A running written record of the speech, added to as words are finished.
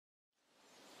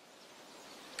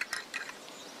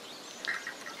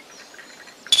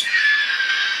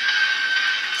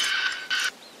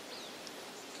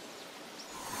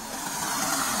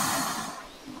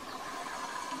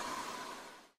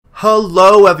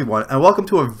Hello everyone, and welcome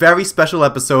to a very special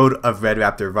episode of Red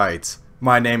Raptor Writes.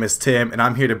 My name is Tim, and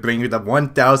I'm here to bring you the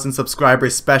 1000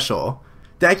 subscribers special.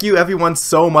 Thank you everyone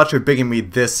so much for bringing me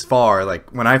this far.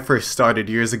 Like, when I first started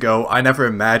years ago, I never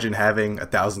imagined having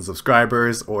 1000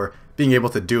 subscribers or being able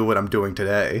to do what I'm doing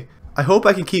today. I hope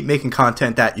I can keep making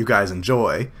content that you guys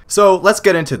enjoy. So let's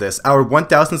get into this, our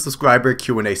 1000 subscriber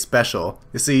Q&A special.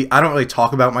 You see, I don't really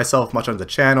talk about myself much on the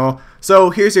channel,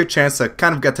 so here's your chance to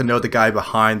kind of get to know the guy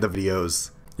behind the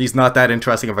videos. He's not that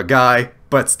interesting of a guy,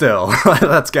 but still,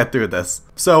 let's get through this.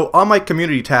 So on my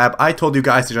community tab, I told you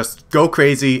guys to just go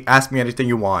crazy, ask me anything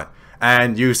you want.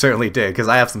 And you certainly did, because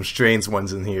I have some strange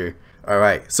ones in here.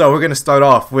 Alright, so we're going to start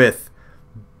off with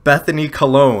Bethany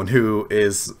Cologne, who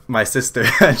is my sister,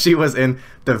 and she was in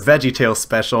the VeggieTales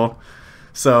special,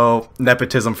 so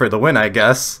nepotism for the win, I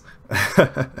guess.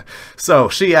 So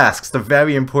she asks the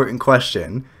very important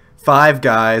question, Five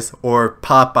Guys or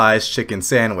Popeye's chicken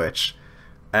sandwich?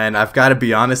 And I've got to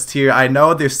be honest here, I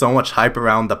know there's so much hype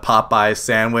around the Popeyes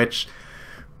sandwich,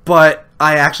 but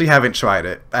I actually haven't tried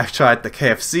it. I've tried the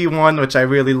KFC one, which I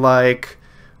really like.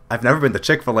 I've never been to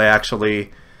Chick-fil-A actually.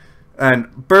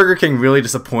 And Burger King really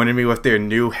disappointed me with their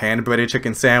new hand-breaded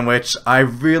chicken sandwich. I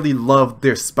really loved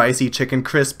their spicy chicken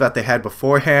crisp that they had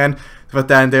beforehand, but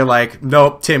then they're like,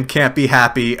 nope, Tim can't be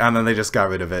happy, and then they just got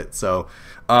rid of it. So,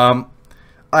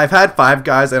 I've had Five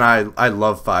Guys, and I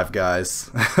love Five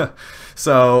Guys.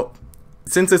 So,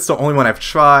 since it's the only one I've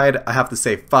tried, I have to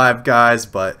say Five Guys,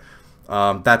 but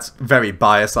that's very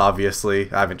biased,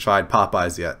 obviously. I haven't tried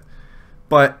Popeyes yet.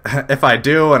 But if I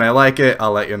do and I like it,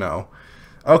 I'll let you know.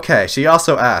 Okay, she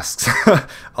also asks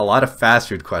a lot of fast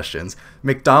food questions.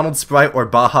 McDonald's Sprite or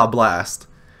Baja Blast?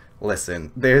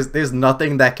 Listen, there's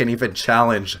nothing that can even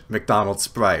challenge McDonald's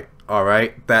Sprite,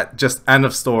 alright? That just end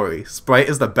of story. Sprite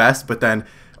is the best, but then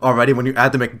already when you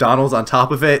add the McDonald's on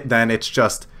top of it, then it's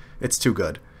too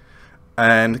good.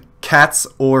 And cats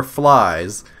or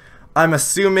flies? I'm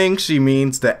assuming she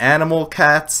means the animal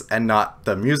cats and not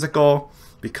the musical,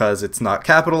 because it's not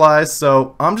capitalized,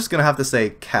 so I'm just gonna have to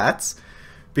say cats.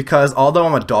 Because although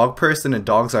I'm a dog person and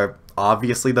dogs are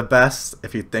obviously the best,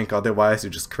 if you think otherwise,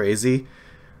 you're just crazy.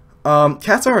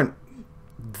 Cats aren't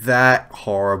that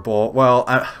horrible. Well,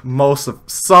 a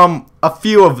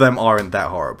few of them aren't that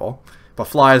horrible. But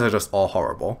flies are just all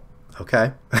horrible.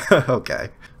 Okay? Okay.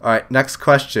 Alright, next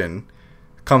question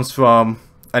comes from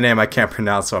a name I can't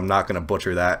pronounce, so I'm not going to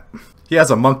butcher that. He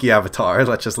has a monkey avatar,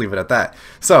 let's just leave it at that.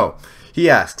 So, he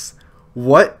asks,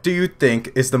 what do you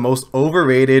think is the most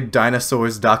overrated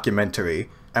dinosaurs documentary?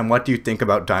 And what do you think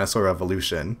about Dinosaur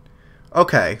Evolution?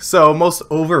 Okay, so most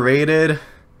overrated,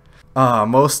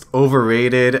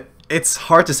 it's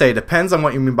hard to say. It depends on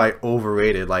what you mean by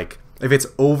overrated. Like, if it's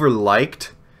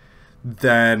overliked,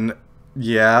 then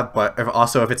yeah, but if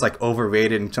it's like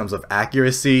overrated in terms of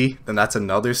accuracy, then that's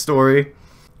another story.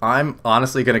 I'm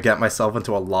honestly going to get myself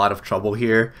into a lot of trouble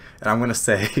here, and I'm going to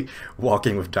say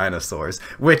Walking with Dinosaurs,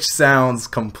 which sounds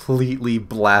completely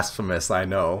blasphemous, I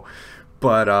know,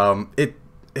 but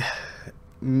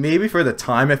maybe for the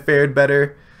time it fared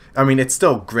better. I mean, it's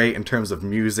still great in terms of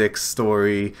music,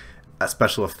 story,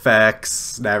 special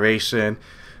effects, narration.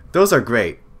 Those are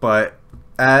great, but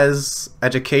as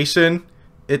education,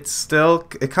 it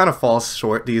kind of falls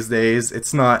short these days.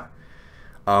 It's not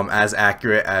as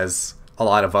accurate as a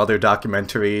lot of other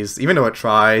documentaries, even though it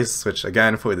tries, which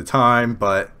again for the time,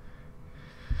 but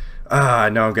I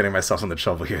know I'm getting myself into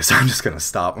trouble here, so I'm just gonna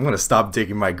stop. I'm gonna stop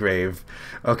digging my grave.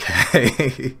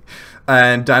 Okay.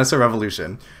 And Dinosaur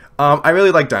Revolution. I really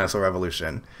like Dinosaur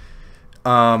Revolution.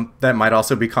 That might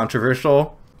also be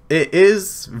controversial. It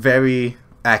is very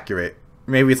accurate.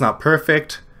 Maybe it's not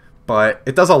perfect, but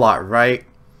it does a lot right.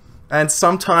 And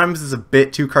sometimes it's a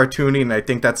bit too cartoony, and I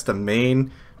think that's the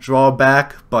main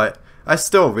drawback, but I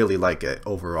still really like it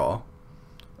overall.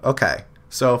 Okay,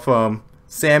 so from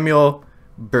Samuel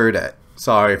Burdett.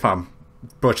 Sorry if I'm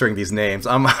butchering these names.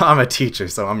 I'm a teacher,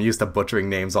 so I'm used to butchering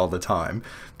names all the time.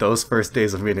 Those first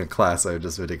days of meeting in class are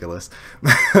just ridiculous.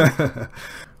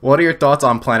 What are your thoughts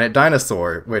on Planet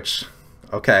Dinosaur? Which,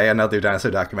 okay, another dinosaur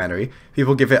documentary.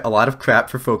 People give it a lot of crap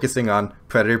for focusing on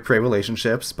predator-prey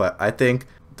relationships, but I think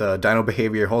the dino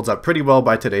behavior holds up pretty well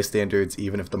by today's standards,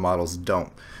 even if the models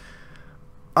don't.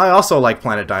 I also like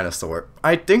Planet Dinosaur.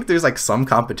 I think there's like some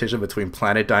competition between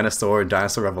Planet Dinosaur and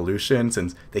Dinosaur Revolution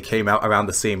since they came out around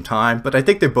the same time, but I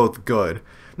think they're both good.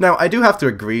 Now, I do have to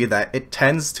agree that it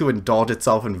tends to indulge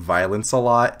itself in violence a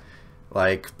lot.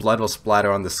 Like, blood will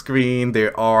splatter on the screen,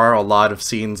 there are a lot of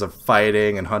scenes of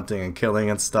fighting and hunting and killing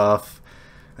and stuff.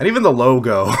 And even the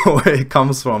logo, it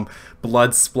comes from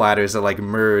blood splatters that like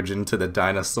merge into the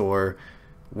dinosaur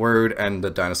word and the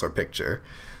dinosaur picture.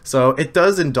 So it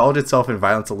does indulge itself in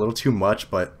violence a little too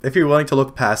much, but if you're willing to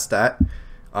look past that,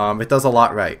 it does a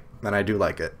lot right, and I do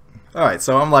like it. Alright,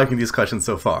 so I'm liking these questions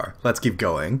so far. Let's keep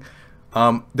going.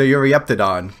 The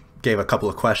Euryptodon gave a couple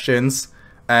of questions,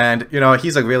 and, you know,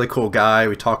 he's a really cool guy.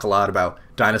 We talk a lot about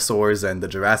dinosaurs and the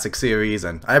Jurassic series,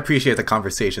 and I appreciate the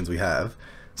conversations we have.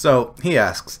 So, he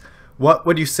asks, what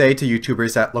would you say to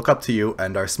YouTubers that look up to you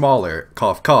and are smaller?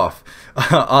 Cough, cough.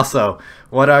 Also,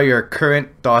 what are your current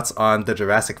thoughts on the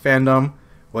Jurassic fandom?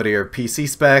 What are your PC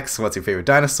specs? What's your favorite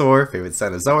dinosaur? Favorite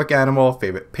Cenozoic animal?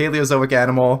 Favorite Paleozoic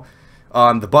animal?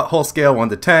 On the butthole scale, 1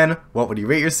 to 10, what would you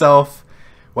rate yourself?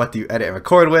 What do you edit and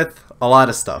record with? A lot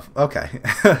of stuff. Okay,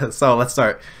 so let's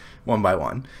start one by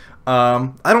one.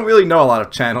 I don't really know a lot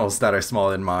of channels that are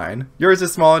smaller than mine. Yours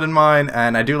is smaller than mine,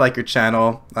 and I do like your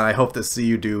channel, and I hope to see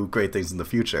you do great things in the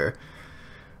future.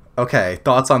 Okay,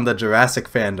 thoughts on the Jurassic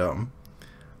fandom.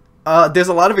 There's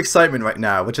a lot of excitement right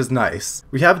now, which is nice.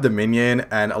 We have Dominion,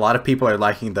 and a lot of people are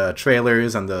liking the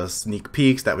trailers and the sneak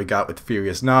peeks that we got with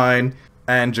Furious 9.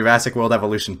 And Jurassic World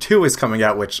Evolution 2 is coming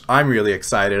out, which I'm really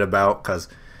excited about, because,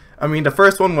 I mean, the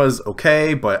first one was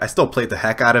okay, but I still played the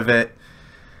heck out of it.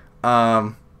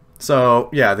 So,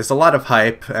 yeah, there's a lot of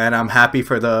hype, and I'm happy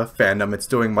for the fandom. It's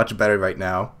doing much better right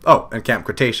now. Oh, and Camp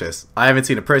Cretaceous. I haven't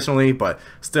seen it personally, but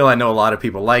still I know a lot of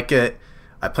people like it.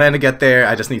 I plan to get there,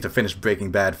 I just need to finish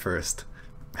Breaking Bad first.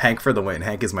 Hank for the win.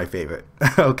 Hank is my favorite.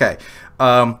 Okay.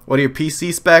 What are your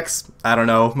PC specs? I don't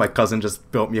know. My cousin just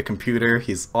built me a computer.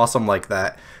 He's awesome like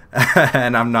that.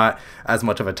 And I'm not as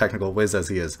much of a technical whiz as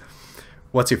he is.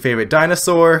 What's your favorite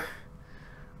dinosaur?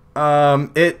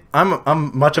 I'm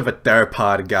much of a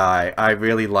theropod guy. I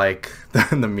really like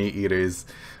the meat eaters.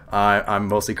 I'm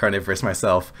mostly carnivorous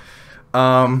myself.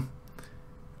 I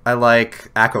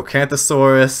like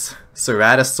Acrocanthosaurus.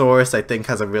 Ceratosaurus, I think,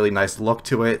 has a really nice look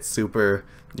to it. Super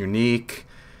unique.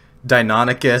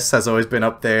 Deinonychus has always been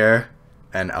up there.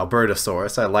 And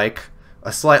Albertosaurus. I like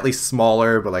a slightly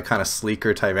smaller, but like kind of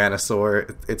sleeker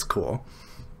Tyrannosaur. It's cool.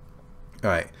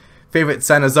 Alright. Favorite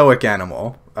Cenozoic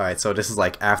animal. Alright, so this is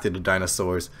like after the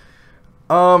dinosaurs.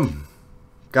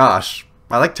 Gosh.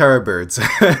 I like terrabirds.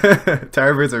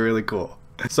 Terrabirds are really cool.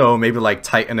 So maybe like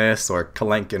Titanus or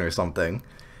Kalenkin or something.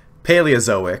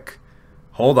 Paleozoic.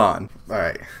 Hold on.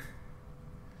 Alright.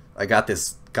 I got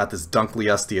this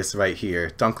Dunkleosteus right here.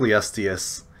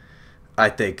 Dunkleosteus, I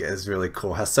think, is really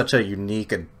cool. Has such a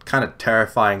unique and kind of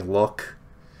terrifying look.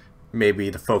 Maybe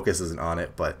the focus isn't on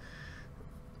it, but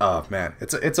oh man,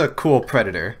 it's a cool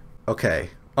predator.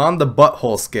 Okay. On the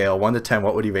butthole scale, 1 to 10,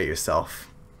 what would you rate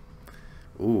yourself?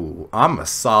 Ooh, I'm a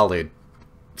solid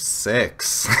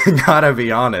 6. Gotta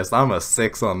be honest, I'm a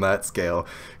 6 on that scale.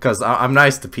 Because I'm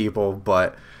nice to people,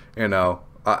 but, you know,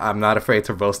 I'm not afraid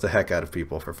to roast the heck out of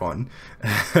people for fun.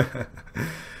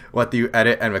 What do you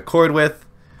edit and record with?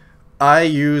 I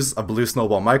use a Blue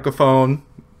Snowball microphone.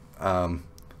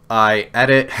 I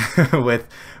edit with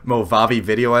Movavi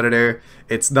Video Editor.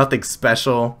 It's nothing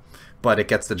special, but it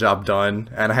gets the job done.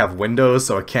 And I have Windows,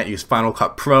 so I can't use Final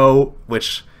Cut Pro,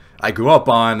 which I grew up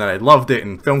on, and I loved it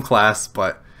in film class,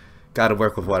 but gotta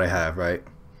work with what I have, right?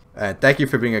 And thank you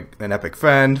for being an epic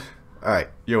friend. Alright,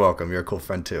 you're welcome. You're a cool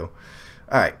friend too.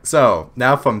 Alright, so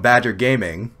now from Badger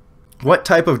Gaming. What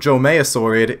type of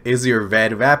dromaeosaurid is your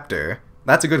red raptor?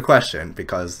 That's a good question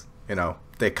because, you know,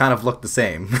 they kind of look the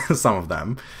same, some of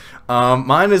them.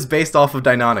 Mine is based off of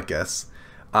Deinonychus.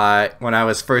 When I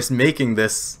was first making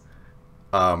this,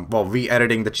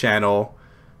 re-editing the channel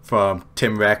from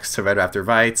Tim Rex to Red Raptor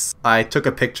Writes, I took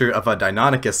a picture of a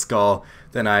Deinonychus skull,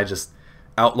 then I just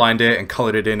outlined it and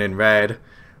colored it in red,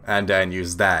 and then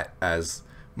used that as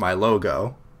my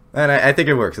logo. And I think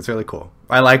it works. It's really cool.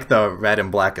 I like the red and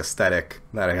black aesthetic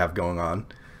that I have going on.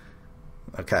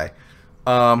 Okay.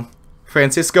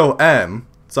 Francisco M.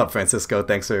 What's up, Francisco?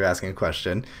 Thanks for asking a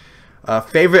question.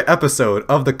 Favorite episode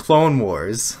of the Clone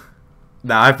Wars?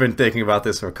 Now, I've been thinking about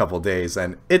this for a couple days,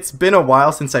 and it's been a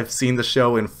while since I've seen the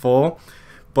show in full,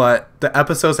 but the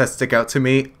episodes that stick out to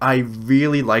me, I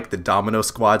really like the Domino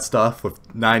Squad stuff with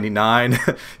 99.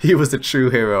 He was a true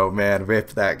hero, man. Rip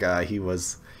that guy. He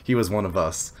was one of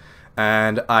us.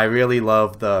 And I really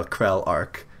love the Krell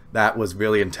arc. That was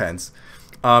really intense.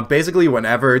 Basically,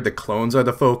 whenever the clones are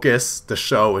the focus, the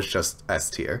show is just S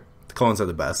tier. The clones are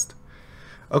the best.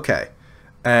 Okay.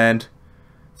 And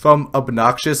from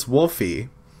Obnoxious Wolfie,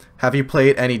 have you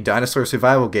played any dinosaur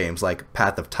survival games like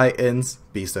Path of Titans,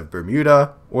 Beast of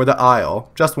Bermuda, or The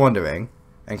Isle? Just wondering.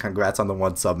 And congrats on the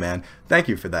 1 sub, man. Thank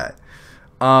you for that.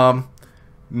 No.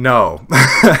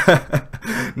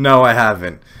 No, I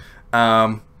haven't.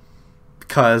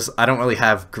 Because I don't really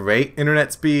have great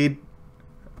internet speed.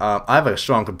 I have a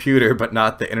strong computer, but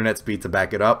not the internet speed to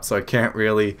back it up, so I can't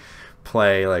really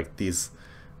play like these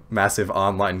massive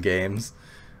online games.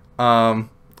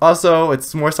 Also,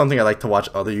 it's more something I like to watch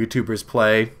other YouTubers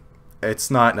play.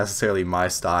 It's not necessarily my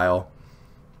style.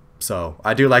 So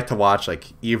I do like to watch like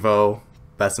Evo,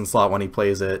 Best in Slot when he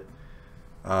plays it.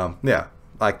 Yeah,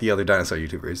 like the other dinosaur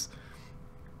YouTubers.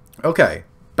 Okay,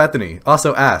 Bethany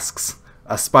also asks,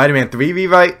 a Spider-Man 3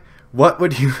 rewrite? What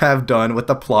would you have done with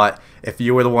the plot if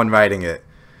you were the one writing it?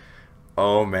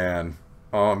 Oh man,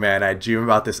 I dream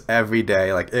about this every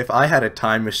day. Like if I had a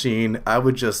time machine, I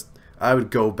would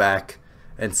go back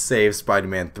and save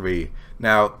Spider-Man 3.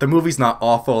 Now, the movie's not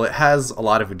awful, it has a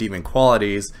lot of redeeming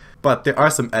qualities, but there are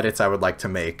some edits I would like to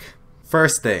make.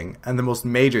 First thing, and the most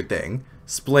major thing,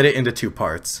 split it into 2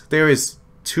 parts. There is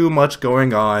too much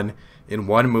going on in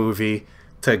one movie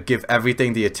to give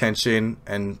everything the attention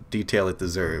and detail it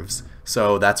deserves.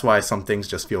 So that's why some things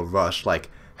just feel rushed,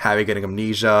 like Harry getting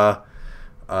amnesia,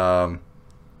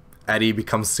 Eddie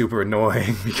becomes super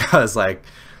annoying because like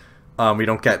we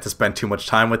don't get to spend too much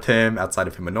time with him outside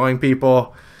of him annoying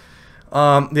people.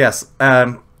 Yes,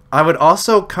 I would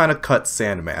also kind of cut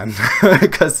Sandman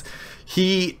because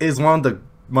he is one of the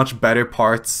much better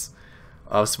parts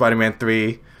of Spider-Man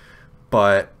 3,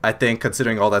 but I think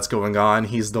considering all that's going on,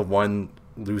 he's the one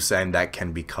loose end that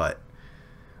can be cut.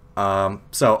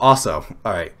 So also,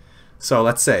 alright, so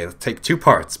let's take 2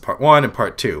 parts, part 1 and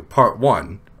part 2. Part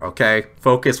 1, okay,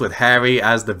 focus with Harry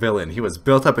as the villain. He was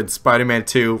built up in Spider-Man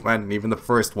 2 and even the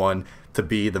first one to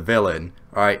be the villain.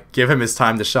 Alright, give him his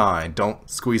time to shine. Don't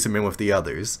squeeze him in with the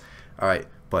others. Alright,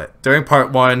 but during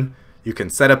part 1, you can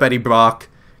set up Eddie Brock,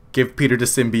 give Peter the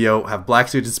symbiote, have black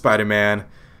suited Spider-Man,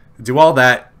 do all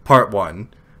that, part 1.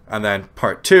 And then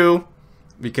part 2,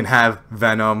 we can have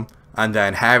Venom, and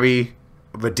then Harry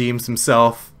redeems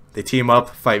himself, they team up,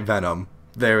 fight Venom.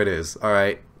 There it is.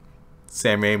 Alright,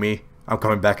 Sam Raimi, I'm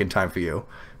coming back in time for you.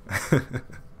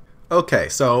 Okay,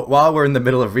 so while we're in the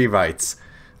middle of rewrites,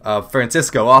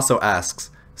 Francisco also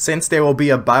asks, since there will be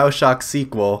a BioShock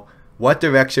sequel, what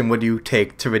direction would you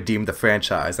take to redeem the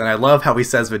franchise? And I love how he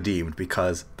says redeemed,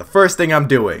 because the first thing I'm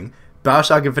doing,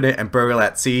 BioShock Infinite and Burial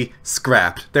at Sea,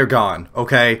 scrapped. They're gone.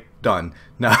 Okay? Done.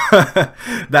 Now,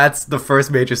 that's the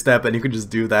first major step, and you can just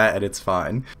do that, and it's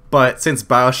fine. But since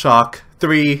BioShock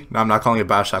 3, I'm not calling it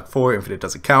BioShock 4, Infinite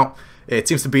doesn't count, it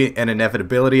seems to be an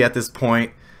inevitability at this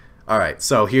point. Alright,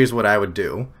 so here's what I would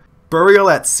do.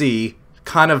 Burial at Sea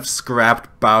kind of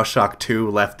scrapped BioShock 2,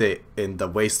 left it in the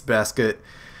wastebasket.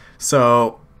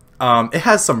 So, it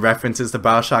has some references to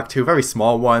BioShock 2, very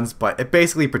small ones, but it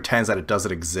basically pretends that it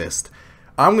doesn't exist.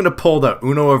 I'm gonna pull the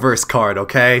Uno Reverse card,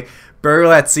 okay?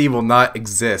 Burial at Sea will not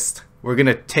exist. We're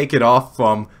gonna take it off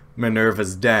from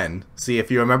Minerva's Den. See, if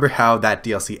you remember how that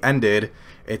DLC ended,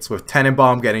 it's with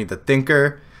Tenenbaum getting the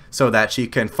Thinker so that she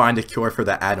can find a cure for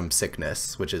the atom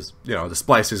sickness, which is, you know, the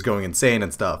splicers going insane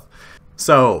and stuff.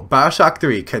 So, BioShock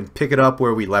 3 can pick it up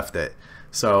where we left it.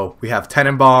 So, we have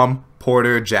Tenenbaum,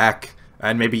 Porter, Jack,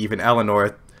 and maybe even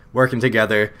Eleanor working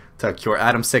together to cure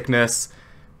atom sickness.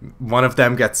 One of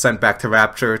them gets sent back to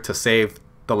Rapture to save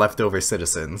the leftover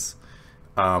citizens.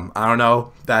 I don't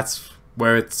know, that's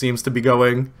where it seems to be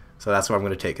going, so that's where I'm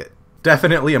going to take it.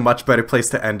 Definitely a much better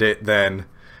place to end it than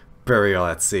Burial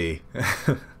at Sea.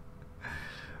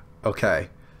 Okay,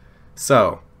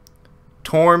 so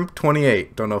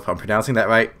Torm28, don't know if I'm pronouncing that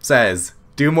right, says,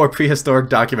 do more prehistoric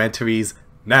documentaries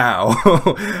now.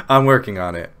 I'm working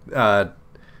on it.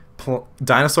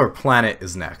 Dinosaur Planet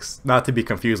is next, not to be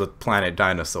confused with Planet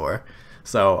Dinosaur.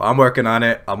 So I'm working on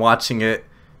it, I'm watching it,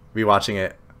 rewatching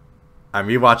it, I'm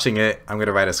rewatching it, I'm going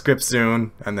to write a script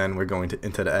soon, and then we're going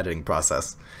into the editing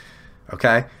process.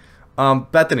 Okay?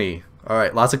 Bethany,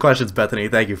 alright, lots of questions, Bethany,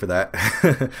 thank you for that.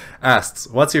 Asks,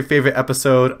 what's your favorite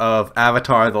episode of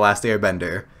Avatar: The Last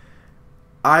Airbender?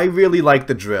 I really like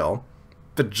the drill.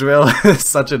 The drill is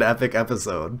such an epic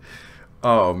episode.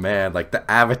 Oh man, like the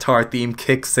Avatar theme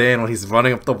kicks in when he's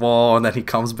running up the wall, and then he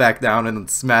comes back down and then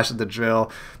smashes the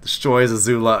drill, destroys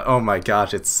Azula. Oh my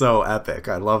gosh, it's so epic.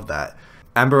 I love that.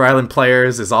 Amber Island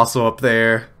Players is also up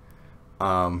there.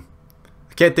 I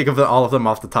can't think of all of them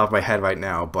off the top of my head right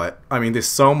now, but I mean, there's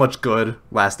so much good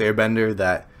Last Airbender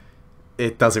that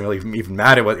it doesn't really even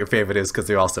matter what your favorite is because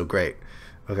they're all so great.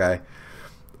 Okay?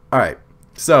 Alright,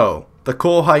 so the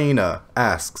Cool Hyena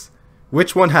asks,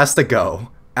 which one has to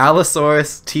go?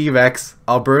 Allosaurus, T-Rex,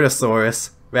 Albertosaurus,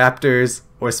 Raptors,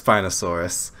 or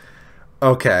Spinosaurus?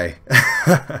 Okay.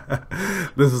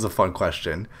 This is a fun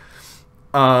question.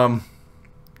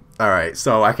 Alright,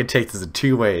 so I could take this in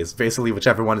 2 ways. Basically,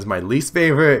 whichever one is my least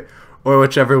favorite, or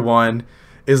whichever one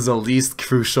is the least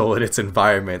crucial in its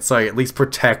environment, so I at least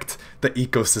protect the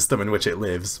ecosystem in which it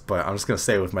lives. But I'm just gonna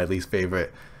stay with my least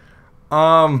favorite.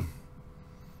 Honestly,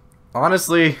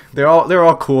 they're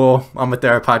all cool. I'm a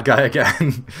theropod guy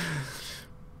again.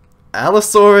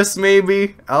 Allosaurus,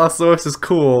 maybe? Allosaurus is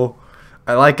cool.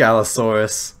 I like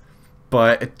Allosaurus,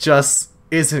 but it just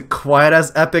isn't quite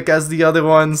as epic as the other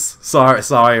ones.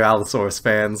 Sorry, Allosaurus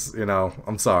fans. You know,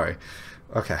 I'm sorry.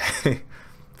 Okay.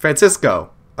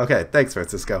 Francisco. Okay, thanks,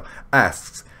 Francisco.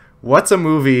 Asks, what's a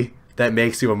movie that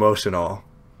makes you emotional?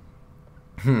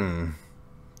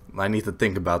 I need to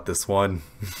think about this one.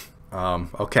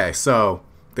 Okay, so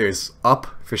there's Up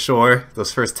for sure.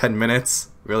 Those first 10 minutes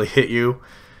really hit you.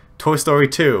 Toy Story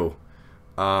 2.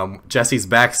 Jesse's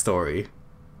backstory.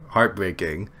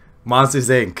 Heartbreaking. Monsters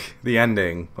Inc. The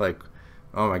ending. Like,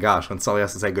 oh my gosh, when Sully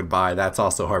has to say goodbye, that's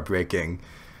also heartbreaking.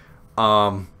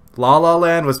 La La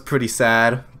Land was pretty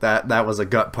sad. That was a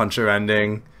gut puncher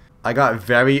ending. I got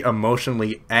very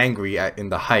emotionally angry at In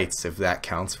the Heights, if that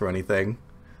counts for anything.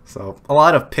 So, a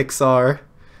lot of Pixar.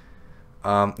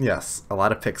 Yes, a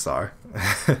lot of Pixar.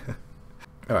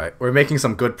 Alright, we're making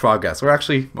some good progress. We're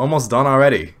actually almost done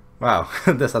already. Wow,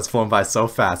 this has flown by so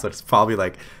fast, it's probably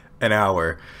like an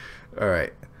hour.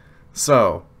 Alright,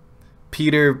 so,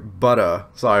 Peter Butter,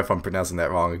 sorry if I'm pronouncing that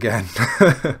wrong again.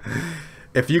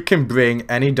 If you can bring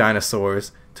any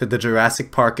dinosaurs to the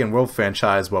Jurassic Park and World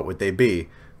franchise, what would they be?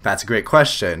 That's a great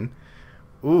question.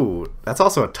 Ooh, that's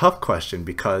also a tough question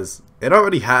because it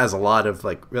already has a lot of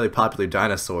like really popular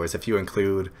dinosaurs if you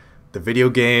include the video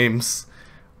games,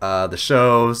 the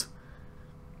shows.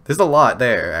 There's a lot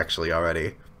there actually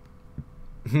already.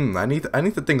 I need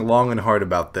to think long and hard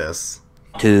about this.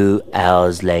 2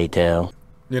 hours later.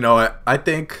 You know what? I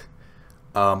think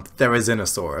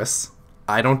Therizinosaurus.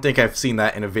 I don't think I've seen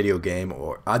that in a video game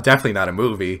or definitely not a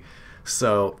movie.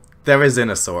 So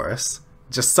Therizinosaurus,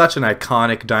 just such an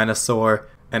iconic dinosaur.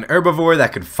 An herbivore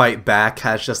that can fight back,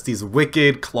 has just these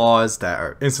wicked claws that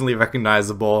are instantly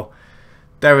recognizable.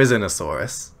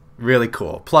 Therizinosaurus. Really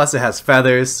cool. Plus it has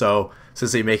feathers, so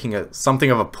since they're making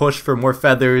something of a push for more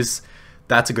feathers,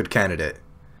 that's a good candidate.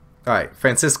 Alright,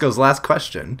 Francisco's last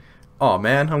question. Oh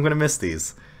man, I'm gonna miss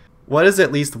these. What is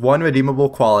at least one redeemable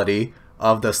quality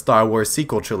of the Star Wars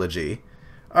sequel trilogy?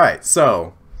 Alright,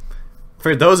 so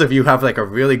for those of you who have like a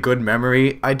really good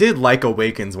memory, I did like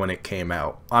Awakens when it came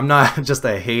out. I'm not just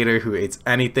a hater who hates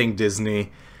anything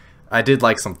Disney. I did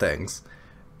like some things.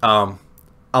 A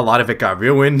lot of it got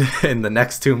ruined in the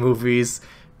next 2 movies,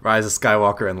 Rise of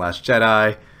Skywalker and Last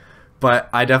Jedi. But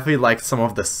I definitely liked some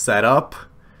of the setup.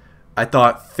 I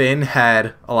thought Finn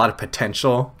had a lot of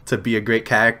potential to be a great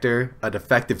character, a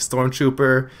defective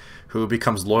stormtrooper who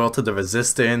becomes loyal to the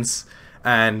Resistance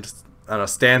and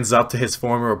stands up to his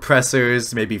former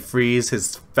oppressors, maybe frees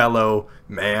his fellow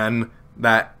man.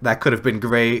 That could have been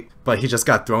great, but he just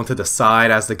got thrown to the side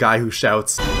as the guy who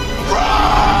shouts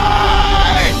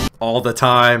 "Right!" all the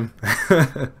time.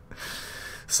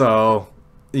 So,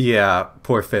 yeah,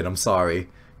 poor Finn, I'm sorry.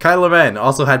 Kylo Ren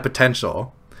also had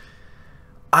potential.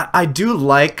 I do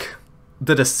like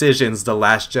the decisions The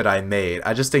Last Jedi made.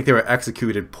 I just think they were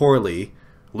executed poorly.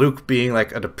 Luke being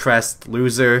like a depressed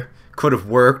loser could have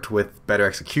worked with better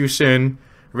execution.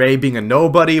 Rey being a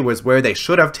nobody was where they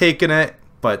should have taken it,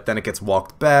 but then it gets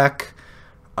walked back.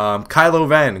 Kylo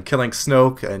Ren killing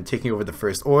Snoke and taking over the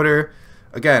First Order.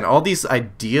 Again, all these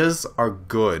ideas are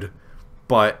good,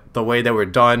 but the way they were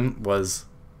done was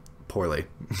poorly.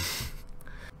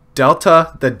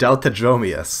 Delta the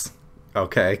Deltadromeus.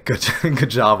 Okay, good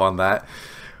job on that.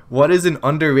 What is an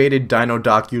underrated dino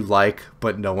doc you like,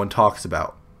 but no one talks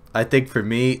about? I think for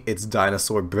me, it's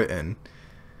Dinosaur Britain.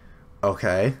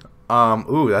 Okay.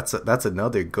 Ooh, that's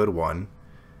another good one.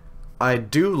 I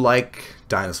do like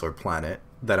Dinosaur Planet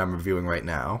that I'm reviewing right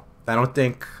now. I don't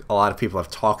think a lot of people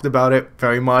have talked about it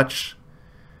very much.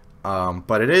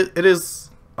 But it is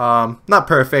not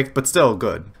perfect, but still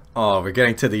good. Oh, we're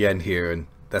getting to the end here, and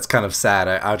that's kind of sad.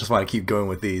 I just want to keep going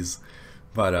with these.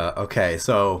 But, okay,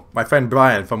 so my friend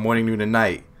Brian from Morning, Noon, and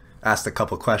Night asked a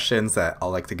couple questions that I'll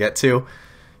like to get to.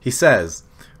 He says,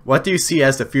 what do you see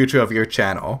as the future of your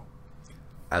channel?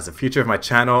 As the future of my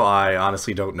channel, I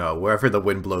honestly don't know. Wherever the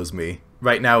wind blows me.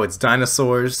 Right now, it's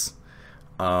dinosaurs.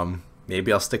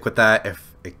 Maybe I'll stick with that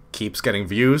if it keeps getting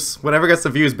views. Whatever gets the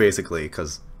views, basically.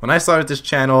 Because when I started this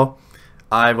channel,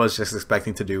 I was just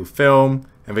expecting to do film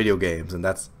and video games. And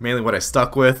that's mainly what I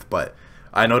stuck with, but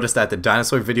I noticed that the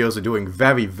dinosaur videos are doing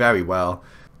very, very well.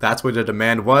 That's where the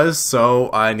demand was, so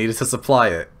I needed to supply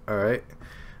it. Alright?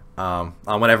 On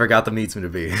whatever got them needs me to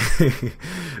be.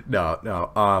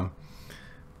 No.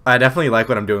 I definitely like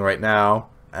what I'm doing right now,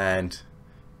 and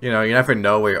You know, you never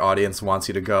know where your audience wants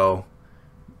you to go.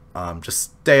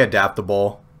 Just stay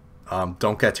adaptable.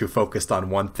 Don't get too focused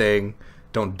on one thing.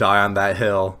 Don't die on that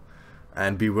hill.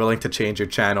 And be willing to change your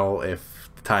channel if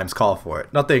the times call for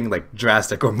it. Nothing like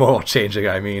drastic or moral changing,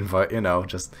 I mean, but you know,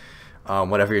 just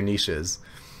whatever your niche is.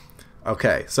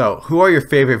 Okay, so who are your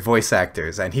favorite voice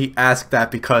actors? And he asked that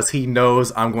because he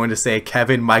knows I'm going to say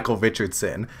Kevin Michael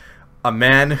Richardson, a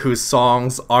man whose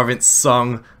songs aren't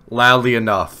sung loudly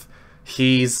enough.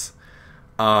 He's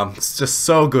just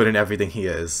so good in everything he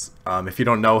is. If you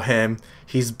don't know him,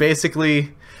 he's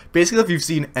basically if you've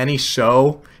seen any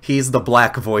show, he's the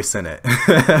black voice in it.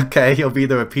 Okay, he'll be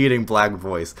the repeating black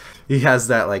voice. He has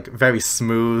that like very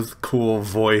smooth, cool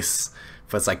voice,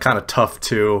 but it's like kind of tough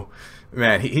too.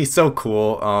 Man, he's so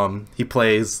cool. He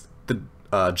plays the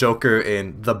Joker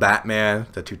in The Batman,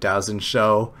 the 2000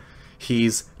 show.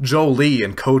 He's Joe Lee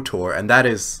in KOTOR, and that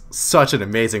is such an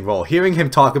amazing role. Hearing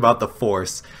him talk about the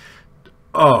Force,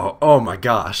 oh my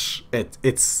gosh,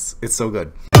 it's so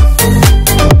good.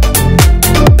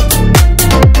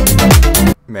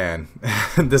 Man,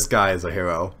 this guy is a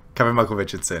hero. Kevin Michael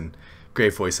Richardson,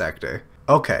 great voice actor.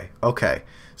 Okay.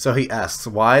 So he asks,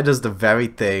 why does the very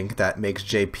thing that makes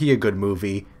JP a good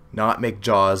movie not make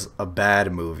Jaws a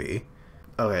bad movie?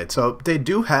 Okay, so they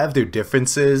do have their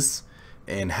differences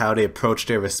in how they approach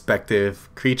their respective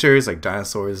creatures, like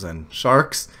dinosaurs and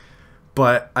sharks.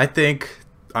 But I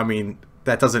mean,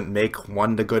 that doesn't make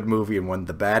one the good movie and one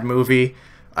the bad movie.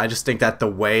 I just think that the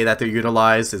way that they're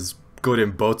utilized is good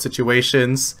in both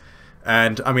situations.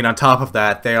 And I mean, on top of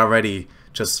that, they already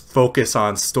just focus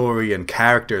on story and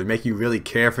character and make you really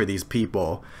care for these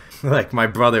people. Like my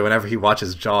brother, whenever he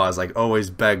watches Jaws, like always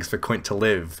begs for Quint to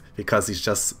live because he's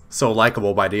just so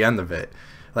likable by the end of it.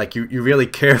 Like you really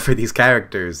care for these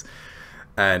characters,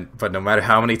 but no matter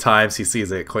how many times he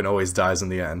sees it, Quint always dies in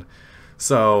the end.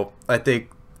 So I think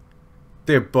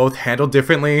they're both handled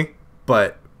differently,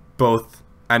 but both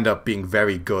end up being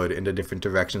very good in the different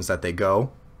directions that they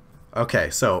go. Okay,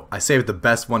 so I saved the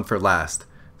best one for last.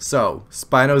 So,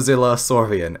 Spinozilla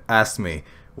Saurian asked me,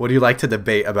 would you like to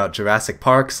debate about Jurassic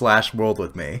Park / World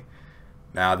with me?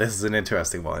 Now, this is an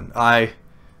interesting one. I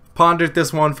pondered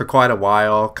this one for quite a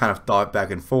while, kind of thought back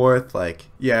and forth, like,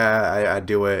 yeah, I'd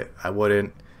do it, I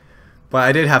wouldn't. But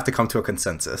I did have to come to a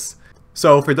consensus.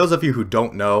 So, for those of you who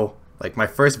don't know, like, my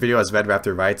first video as Red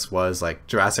Raptor Writes was, like,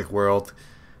 Jurassic World,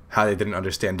 how they didn't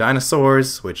understand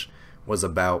dinosaurs, which was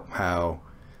about how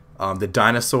the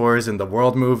dinosaurs in the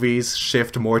World movies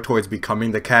shift more towards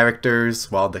becoming the characters,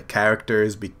 while the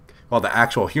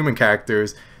actual human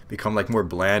characters become like more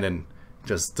bland and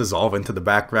just dissolve into the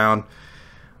background.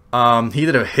 He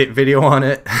did a hit video on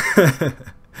it,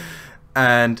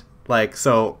 and like,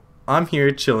 so I'm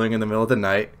here chilling in the middle of the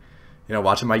night, you know,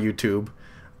 watching my YouTube,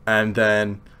 and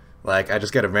then like I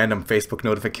just get a random Facebook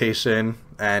notification,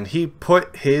 and he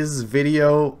put his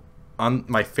video on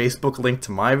my Facebook link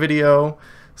to my video.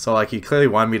 So like he clearly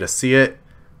wanted me to see it,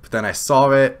 but then I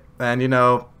saw it, and you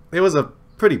know, it was a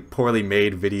pretty poorly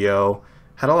made video,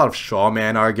 had a lot of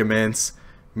strawman arguments,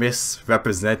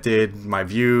 misrepresented my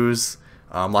views,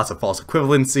 lots of false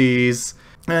equivalencies,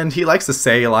 and he likes to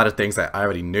say a lot of things that I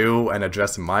already knew and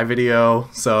addressed in my video.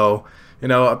 So, you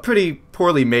know, a pretty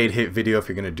poorly made hit video if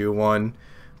you're gonna do one.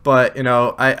 But, you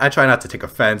know, I try not to take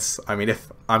offense. I mean,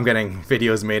 if I'm getting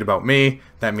videos made about me,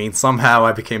 that means somehow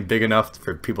I became big enough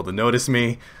for people to notice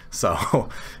me. So,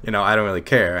 you know, I don't really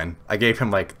care. And I gave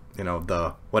him, like, you know,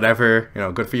 the whatever, you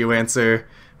know, good for you answer.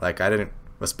 Like, I didn't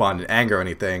respond in anger or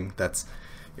anything. That's,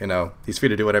 you know, he's free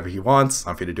to do whatever he wants.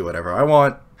 I'm free to do whatever I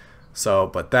want. So,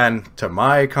 but then to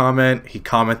my comment, he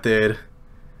commented,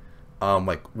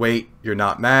 like, wait, you're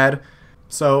not mad?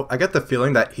 So I get the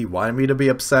feeling that he wanted me to be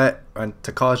upset and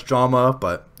to cause drama,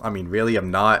 but I mean, really, I'm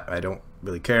not. I don't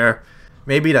really care.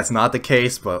 Maybe that's not the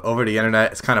case, but over the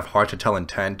internet, it's kind of hard to tell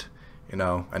intent, you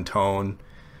know, and tone.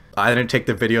 I didn't take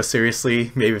the video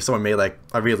seriously. Maybe if someone made like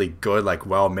a really good, like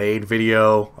well-made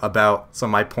video about some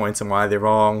of my points and why they're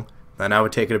wrong, then I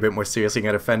would take it a bit more seriously and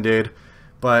get offended.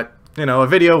 But, you know, a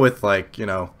video with like, you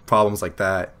know, problems like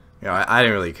that, you know, I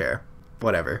didn't really care.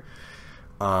 Whatever.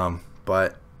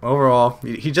 But overall,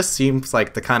 he just seems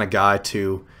like the kind of guy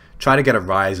to try to get a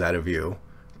rise out of you.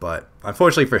 But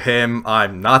unfortunately for him,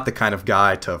 I'm not the kind of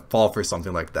guy to fall for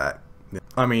something like that.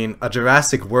 I mean, a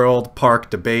Jurassic World Park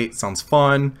debate sounds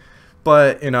fun,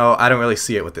 but, you know, I don't really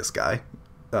see it with this guy.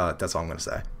 That's all I'm going to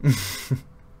say.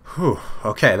 Whew,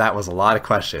 okay, that was a lot of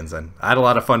questions, and I had a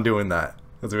lot of fun doing that.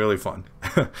 It was really fun.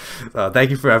 Thank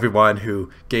you for everyone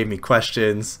who gave me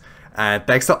questions. And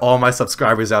thanks to all my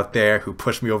subscribers out there who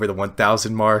pushed me over the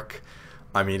 1,000 mark.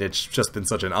 I mean, it's just been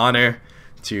such an honor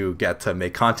to get to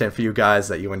make content for you guys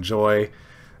that you enjoy.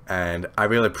 And I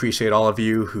really appreciate all of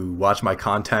you who watch my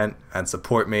content and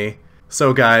support me.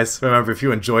 So guys, remember, if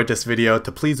you enjoyed this video,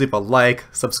 to please leave a like,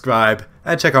 subscribe,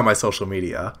 and check out my social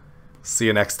media. See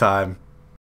you next time.